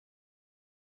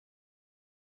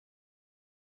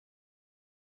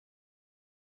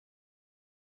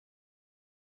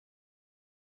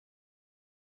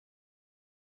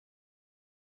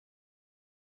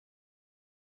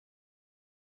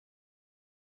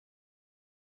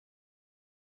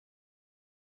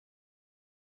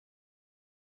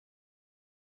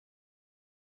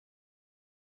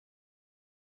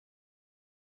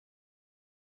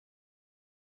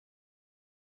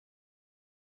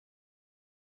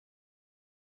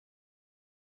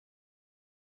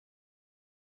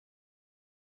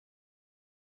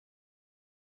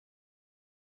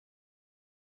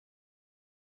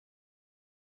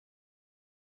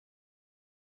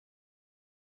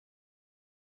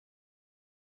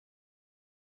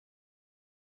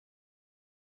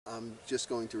I'm just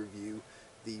going to review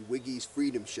the Wiggys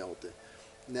Freedom Shelter.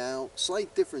 Now,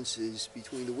 slight differences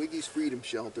between the Wiggys Freedom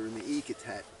Shelter and the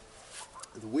Ecotat.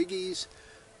 The Wiggys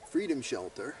Freedom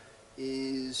Shelter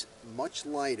is much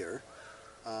lighter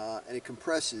and it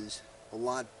compresses a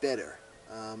lot better.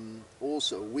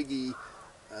 Also, Wiggy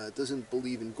doesn't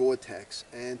believe in Gore-Tex,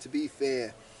 and to be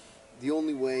fair, the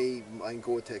only way my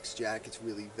Gore-Tex jackets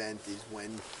really vent is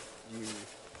when you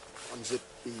unzip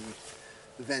the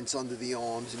vents under the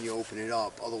arms and you open it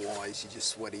up. Otherwise, you're just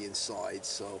sweaty inside.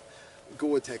 So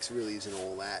Gore-Tex really isn't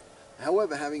all that.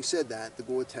 However, having said that, the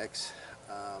Gore-Tex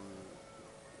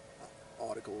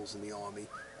articles in the Army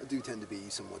do tend to be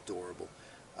somewhat durable.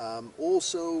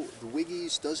 Also, the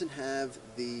Wiggys doesn't have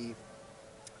the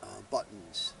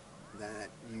buttons that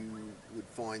you would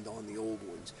find on the old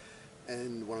ones.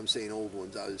 And when I'm saying old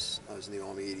ones, I was in the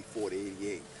Army 84 to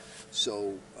 88.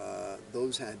 So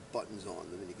those had buttons on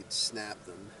them and you could snap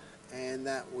them. And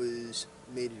that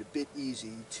made it a bit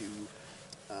easy to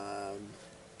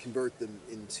convert them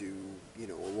into, you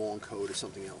know, a long coat or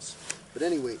something else. But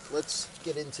anyway, let's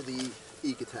get into the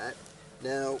Ecotat.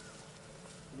 Now,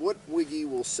 what Wiggy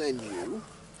will send you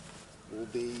will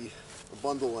be a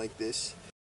bundle like this.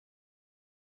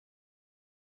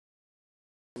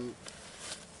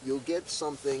 You'll get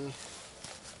something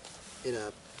in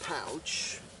a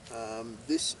pouch.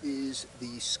 This is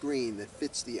the screen that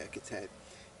fits the Ecotat.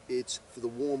 It's for the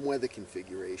warm weather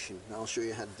configuration, and I'll show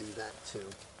you how to do that too.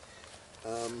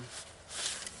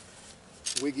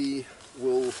 Wiggy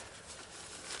will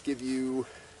give you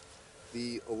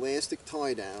the elastic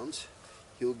tie downs.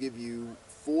 He'll give you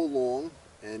 4 long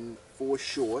and 4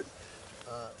 short.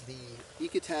 The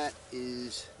Ecotat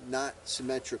is not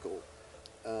symmetrical.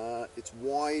 It's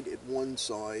wide at one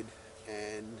side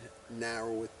and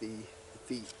narrow at the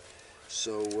feet,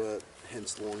 so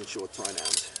hence long and short tie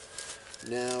downs.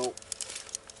 Now,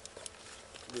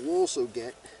 we'll also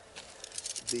get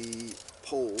the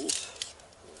poles.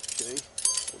 Okay,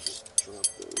 I'll just drop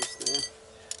those there.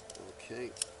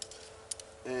 Okay,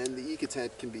 and the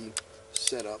Ecotat can be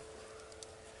set up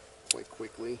quite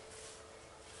quickly.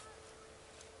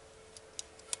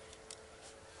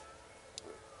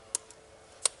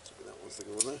 There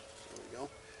we go.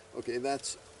 Okay,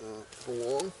 that's for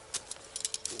long.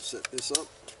 We'll set this up.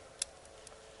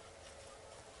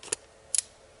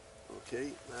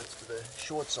 Okay, that's for the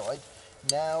short side.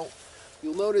 Now,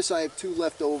 you'll notice I have 2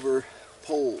 leftover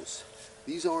poles.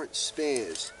 These aren't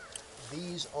spares.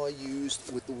 These are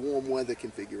used with the warm weather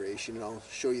configuration, and I'll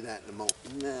show you that in a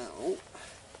moment. Now,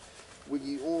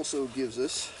 Wiggy also gives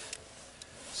us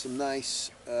some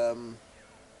nice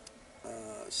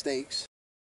stakes.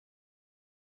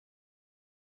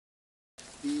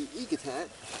 The Ecotat,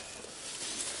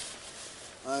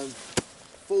 I've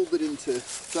folded into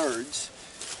thirds,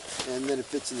 and then it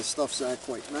fits in the stuff sack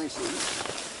quite nicely.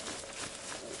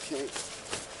 Okay,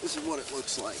 this is what it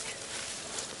looks like.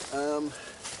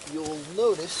 You'll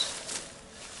notice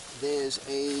there's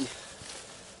a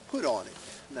hood on it,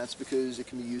 and that's because it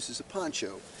can be used as a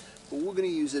poncho. But we're going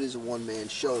to use it as a one-man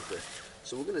shelter.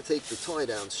 So we're going to take the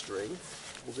tie-down string,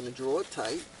 we're going to draw it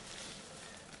tight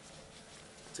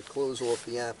to close off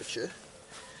the aperture,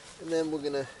 and then we're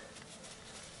going to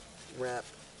wrap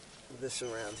this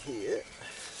around here.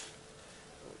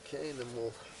 Okay, and then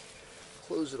we'll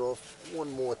close it off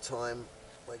one more time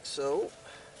like so.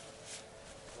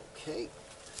 Okay,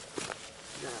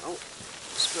 now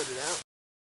spread it out.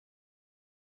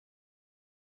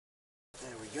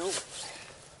 There we go.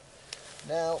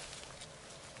 Now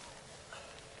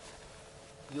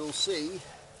you'll see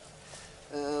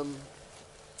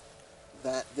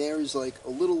that there is like a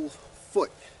little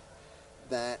foot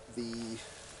that the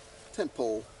tent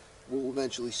pole will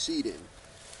eventually seat in,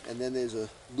 and then there's a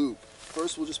loop.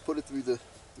 First, we'll just put it through the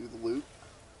loop.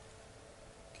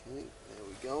 Okay, there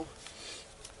we go,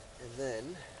 and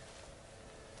then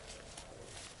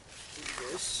do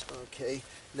this. Okay,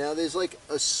 now there's like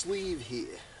a sleeve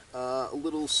here, a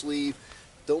little sleeve.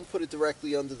 Don't put it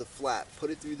directly under the flap.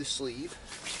 Put it through the sleeve,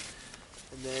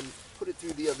 and then put it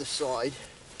through the other side.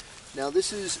 Now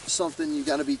this is something you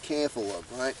got to be careful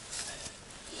of, right?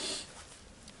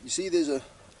 You see there's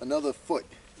another foot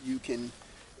you can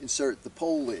insert the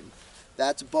pole in.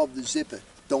 That's above the zipper.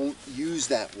 Don't use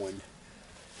that one.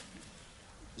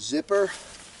 Zipper,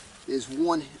 there's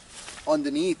one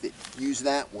underneath it. Use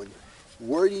that one.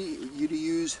 Were you to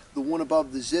use the one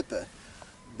above the zipper,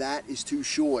 that is too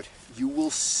short. You will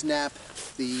snap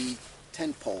the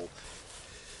tent pole.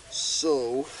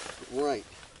 So, right.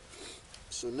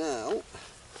 So now,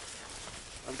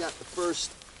 I've got the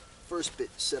first bit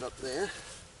set up there.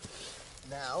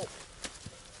 Now,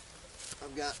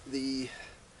 I've got the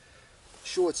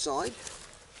short side.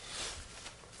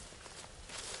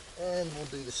 And we'll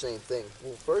do the same thing.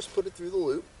 We'll first put it through the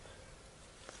loop,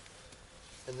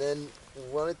 and then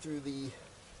we'll run it through the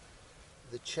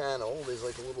channel. There's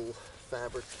like a little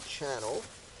fabric channel.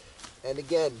 And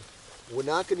again, we're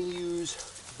not going to use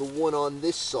the one on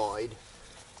this side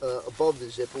above the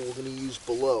zipper. We're going to use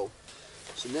below.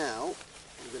 So now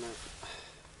we're going to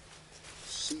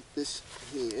seat this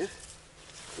here.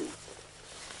 Ooh,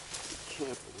 be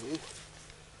careful here.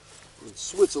 In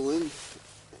Switzerland,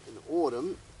 in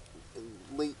autumn,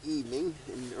 in late evening,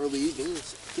 in early evening,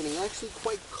 it's getting actually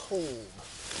quite cold.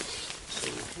 So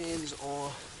the hands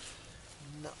are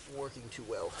not working too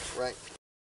well, right?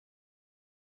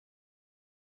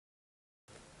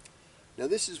 Now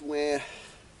this is where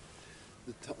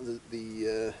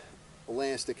the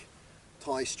elastic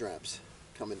tie straps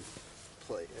come into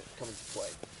play.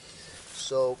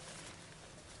 So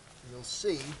you'll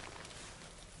see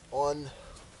on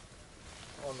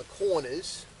the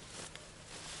corners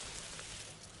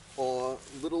are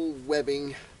little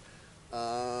webbing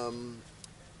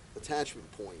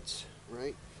attachment points,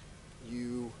 right?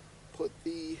 You put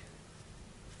the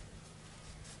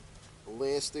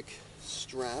elastic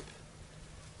strap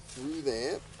through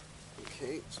there.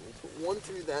 Okay, so we'll put one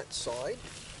through that side,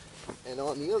 and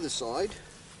on the other side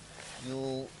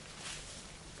you'll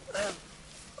have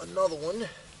another one.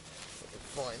 If I can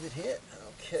find it here.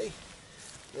 Okay,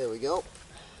 there we go.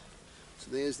 So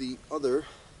there's the other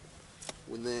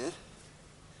one there.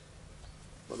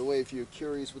 By the way, if you're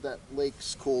curious what that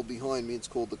lake's called behind me, it's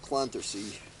called the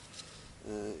Klantersee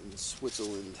in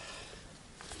Switzerland.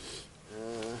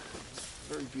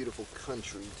 Very beautiful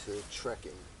country to trek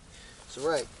in. So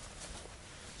right,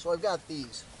 so I've got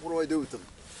these. What do I do with them?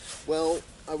 Well,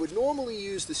 I would normally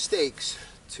use the stakes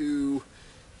to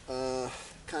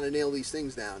kind of nail these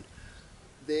things down.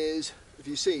 There's, if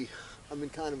you see, I'm in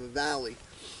kind of a valley.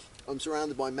 I'm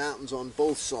surrounded by mountains on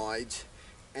both sides,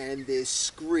 and there's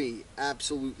scree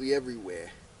absolutely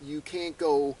everywhere. You can't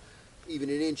go even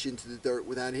an inch into the dirt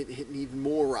without hitting even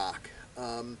more rock.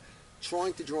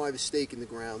 Trying to drive a stake in the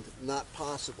ground, not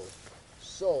possible.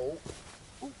 So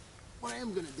what I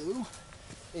am going to do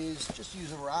is just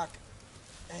use a rock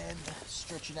and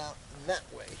stretch it out that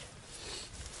way.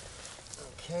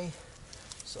 Okay,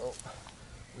 so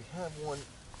we have one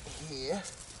here.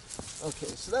 Okay,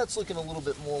 so that's looking a little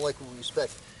bit more like what we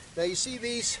expect. Now you see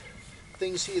these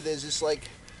things here, there's this like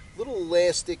little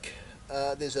elastic,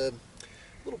 there's a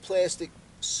little plastic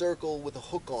circle with a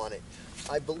hook on it.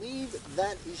 I believe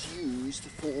that is used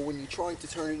for when you're trying to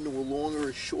turn it into a longer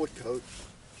or short coat.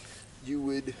 You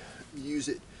would use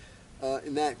it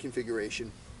in that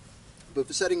configuration. But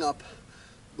for setting up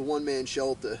the one-man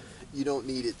shelter, you don't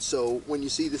need it. So when you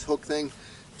see this hook thing,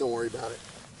 don't worry about it.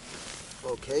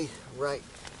 Okay, right.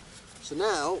 So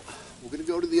now we're going to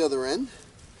go to the other end,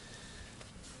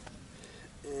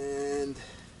 and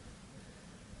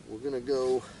we're going to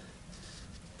go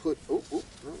put, oh, no,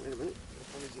 wait a minute.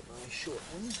 Let me get my short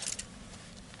ones.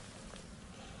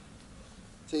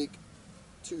 Take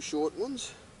two short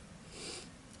ones.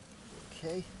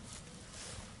 Okay.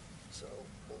 So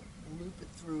we'll loop it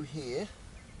through here.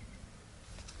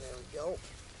 There we go.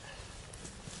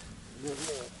 And then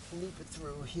we'll loop it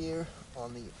through here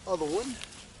on the other one.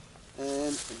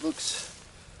 And it looks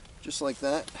just like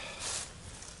that.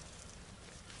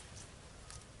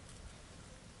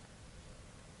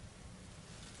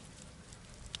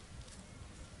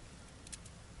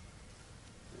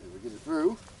 And we get it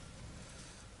through.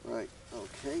 Right,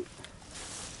 okay.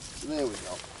 So there we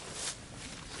go.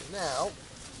 So now,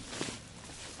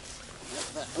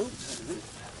 oops,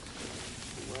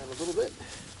 around a little bit.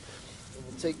 And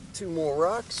we'll take two more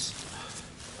rocks.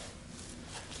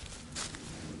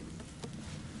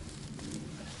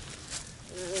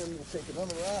 And we'll take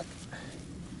another rock.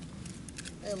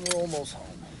 And we're almost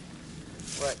home.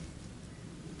 Right.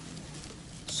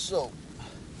 So,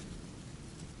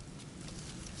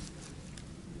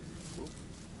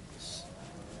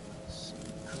 see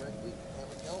correctly. There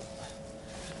we go.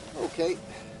 Okay.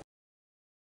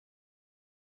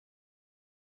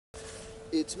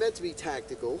 It's meant to be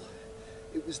tactical.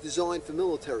 It was designed for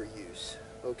military use.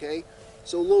 Okay,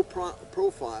 so low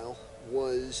profile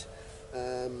was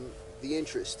the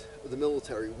interest of the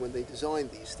military when they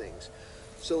designed these things.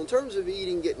 So in terms of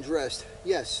eating, getting dressed,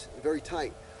 yes, very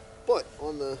tight. But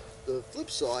on the flip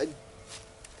side,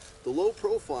 the low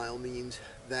profile means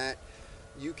that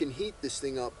you can heat this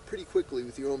thing up pretty quickly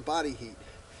with your own body heat.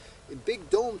 In big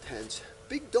dome tents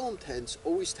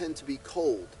always tend to be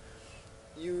cold.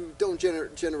 You don't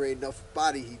generate enough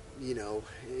body heat, you know,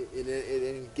 at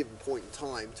any given point in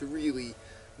time to really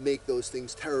make those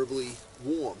things terribly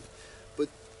warm. But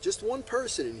just one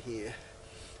person in here,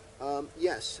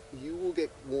 yes, you will get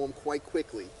warm quite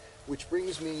quickly, which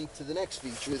brings me to the next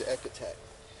feature, the Ecotat.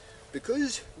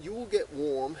 Because you will get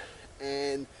warm,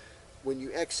 and when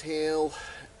you exhale,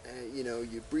 you know,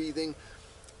 you're breathing,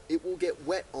 it will get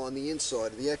wet on the inside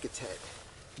of the Ecotat.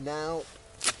 Now,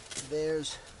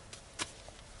 there's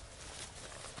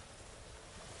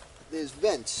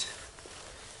vents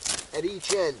at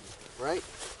each end, right?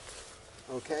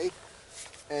 Okay,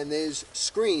 and there's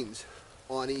screens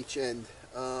on each end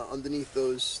underneath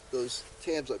those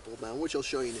tabs I pulled down, which I'll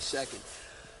show you in a second.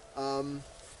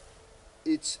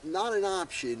 It's not an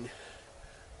option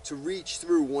to reach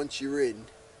through once you're in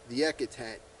the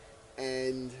Ecotat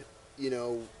and, you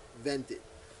know, vent it.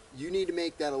 You need to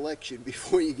make that election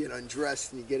before you get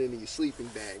undressed and you get into your sleeping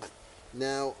bag.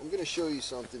 Now, I'm going to show you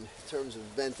something in terms of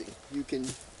venting. You can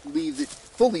leave it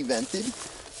fully vented.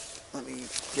 Let me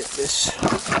get this.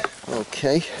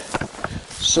 Okay.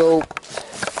 So,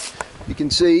 you can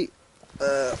see, you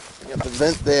got the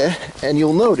vent there, and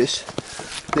you'll notice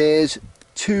there's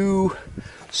two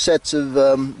sets of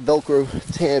Velcro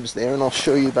tabs there, and I'll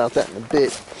show you about that in a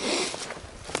bit.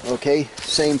 Okay,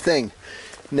 same thing.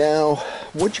 Now,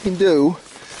 what you can do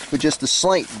with just a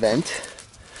slight vent,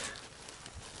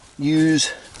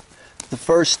 use the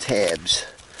first tabs.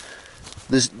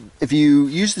 If you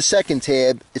use the second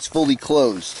tab, it's fully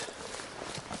closed.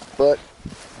 But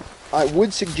I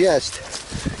would suggest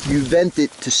you vent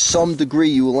it to some degree.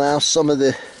 You allow some of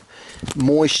the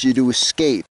moisture to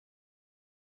escape.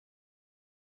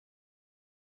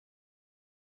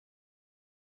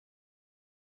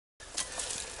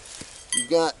 You've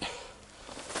got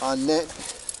on net,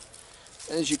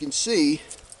 as you can see,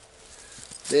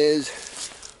 there's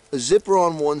a zipper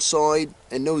on one side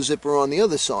and no zipper on the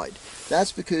other side.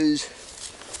 That's because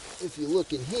if you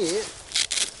look in here,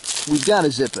 we've got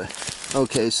a zipper.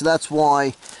 Okay, so that's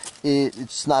why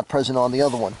it's not present on the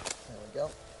other one. There we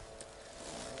go.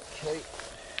 Okay,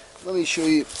 let me show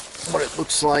you what it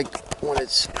looks like when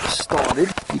it's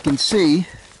started. You can see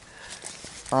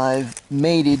I've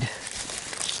mated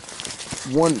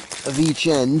one of each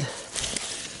end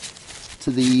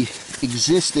to the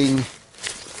existing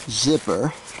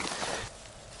zipper.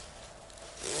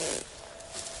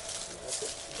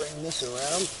 Bring this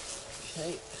around.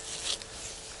 Okay.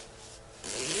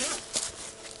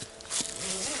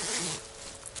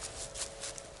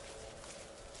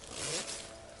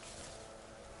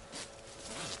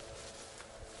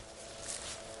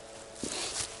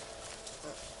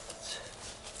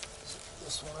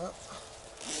 This one up.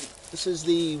 This is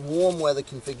the warm weather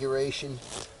configuration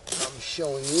I'm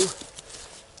showing you.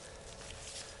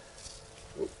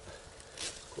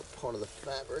 Put part of the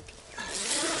fabric.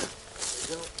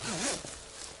 There we go.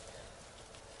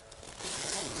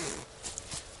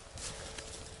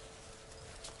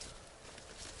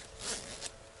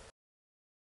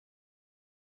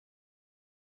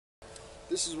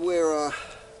 This is where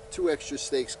two extra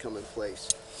stakes come in place.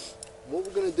 What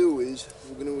we're going to do is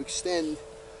we're going to extend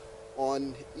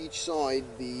on each side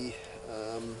the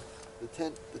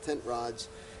tent rods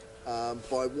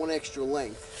by one extra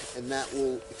length, and that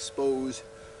will expose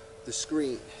the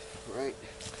screen, right?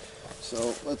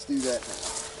 So let's do that now.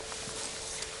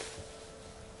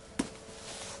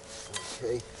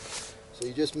 Okay, so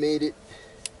you just made it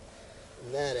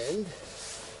in that end,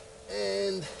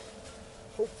 and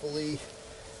hopefully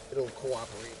it'll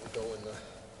cooperate and go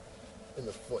in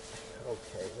the foot.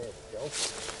 Okay, there we go.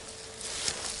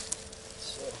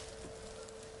 So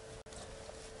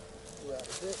grab a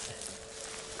bit.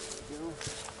 There we go.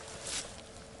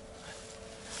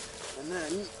 And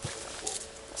then we'll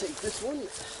take this one.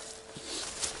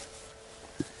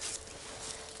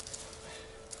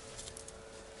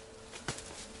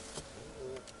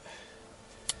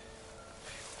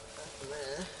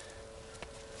 There.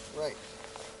 Right.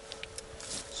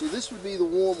 So this would be the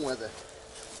warm weather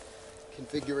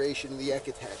configuration of the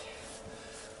Ecotat.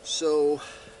 So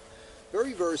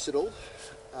very versatile.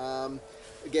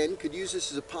 Again, could use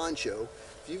this as a poncho.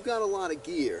 If you've got a lot of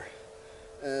gear,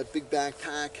 big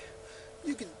backpack,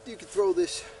 you could throw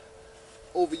this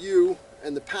over you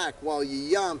and the pack while you're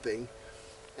yamping,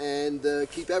 and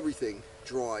keep everything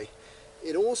dry.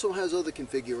 It also has other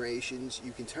configurations.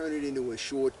 You can turn it into a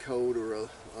short coat or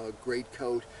a great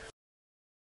coat.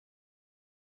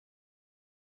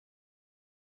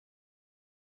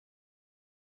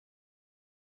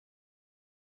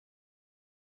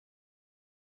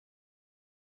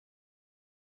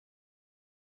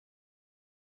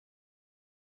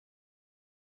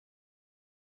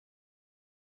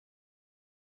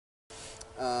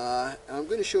 I'm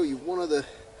going to show you one other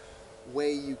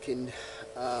way you can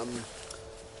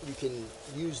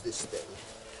use this thing.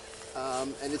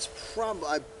 And it's probably,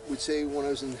 I would say, when I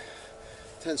was in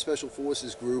 10 Special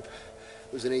Forces group,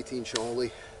 it was an 18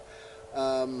 Charlie,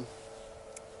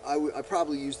 I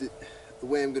probably used it the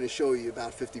way I'm going to show you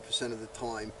about 50% of the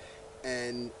time,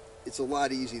 and it's a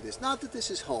lot easier. Not that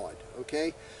this is hard,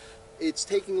 okay? It's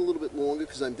taking a little bit longer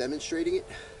because I'm demonstrating it.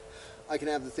 I can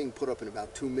have the thing put up in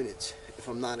about 2 minutes if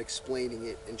I'm not explaining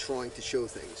it and trying to show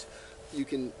things. You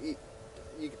can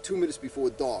 2 minutes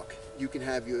before dark, you can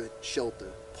have your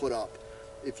shelter put up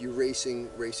if you're racing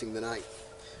the night.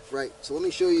 Right, so let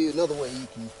me show you another way you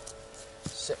can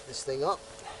set this thing up.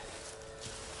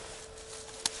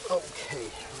 Okay,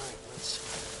 alright, let's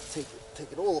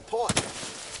take it all apart.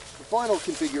 The final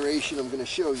configuration I'm going to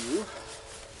show you,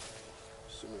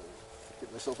 so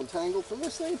get myself entangled from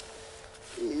this thing,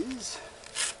 is,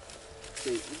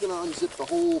 okay, you're going to unzip the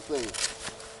whole thing.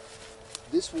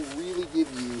 This will really give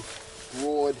you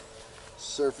broad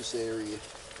surface area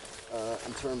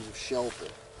in terms of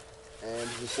shelter. And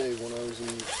as I say, when I was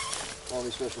in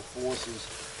Army Special Forces,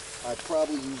 I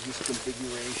probably used this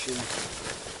configuration,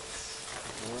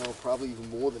 well, probably even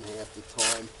more than half the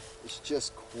time. It's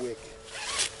just quick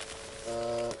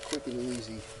and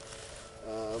easy.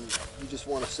 You just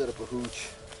want to set up a hooch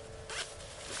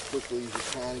as quickly as you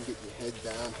can and get your head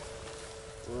down.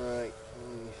 Right, let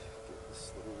me get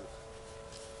this little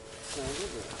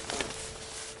tangle.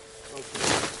 Okay,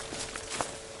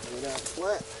 lay it out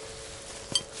flat.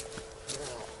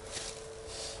 Now,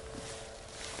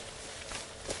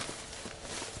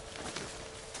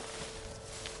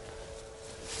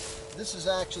 this is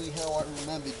actually how I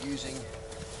remembered using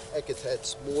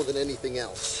Ecotats more than anything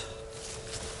else.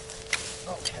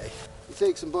 Okay, you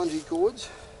take some bungee cords.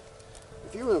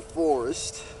 If you're in a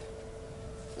forest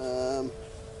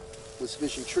with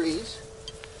sufficient trees,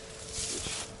 which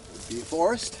would be a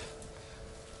forest,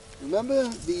 remember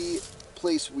the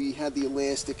place we had the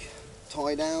elastic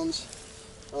tie downs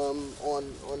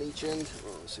on each end?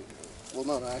 Oh, let's see. Well,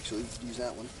 no, actually, use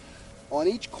that one. On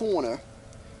each corner,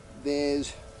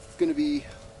 there's going to be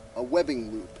a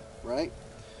webbing loop, right?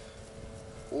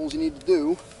 All you need to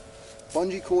do,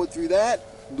 bungee cord through that,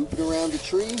 loop it around the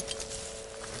tree,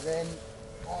 and then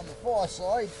on the far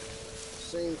side,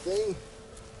 same thing,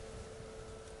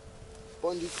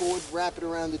 bungee cord, wrap it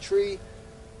around the tree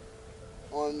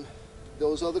on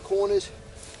those other corners.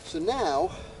 So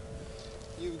now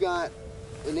you've got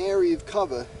an area of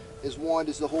cover as wide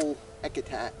as the whole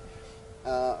Ecotat,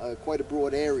 quite a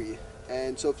broad area.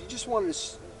 And so if you just wanted to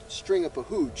string up a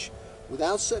hooch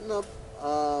without setting up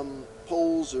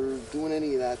poles or doing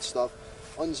any of that stuff,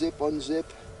 unzip,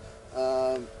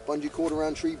 bungee cord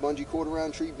around tree, bungee cord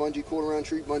around tree, bungee cord around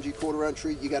tree, bungee cord around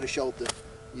tree, you got a shelter.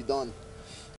 You're done.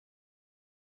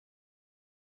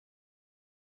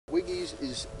 Wiggys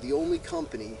is the only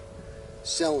company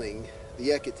selling the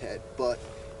Ecotat, but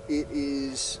it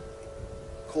is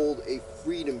called a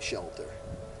Freedom Shelter.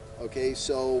 Okay,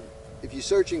 so if you're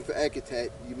searching for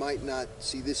Ecotat, you might not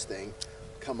see this thing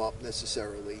come up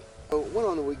necessarily. So went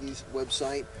on the Wiggys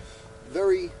website,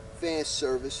 very fast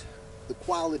service. The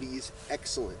quality is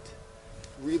excellent,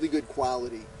 really good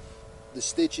quality. The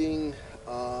stitching,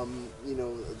 you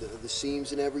know, the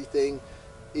seams and everything,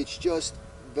 it's just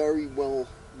very well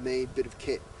made bit of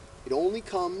kit. It only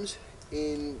comes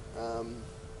in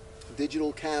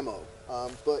digital camo,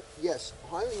 but yes,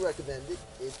 highly recommend it.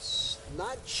 It's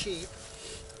not cheap.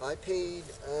 I paid,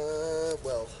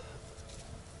 well,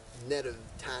 net of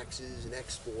taxes and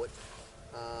export,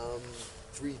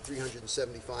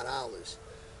 $375.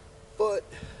 But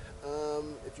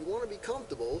if you want to be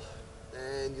comfortable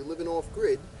and you're living off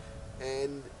grid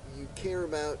and you care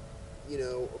about, you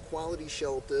know, a quality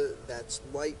shelter that's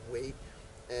lightweight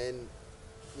and,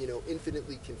 you know,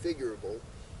 infinitely configurable,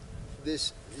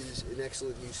 this is an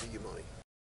excellent use of your money.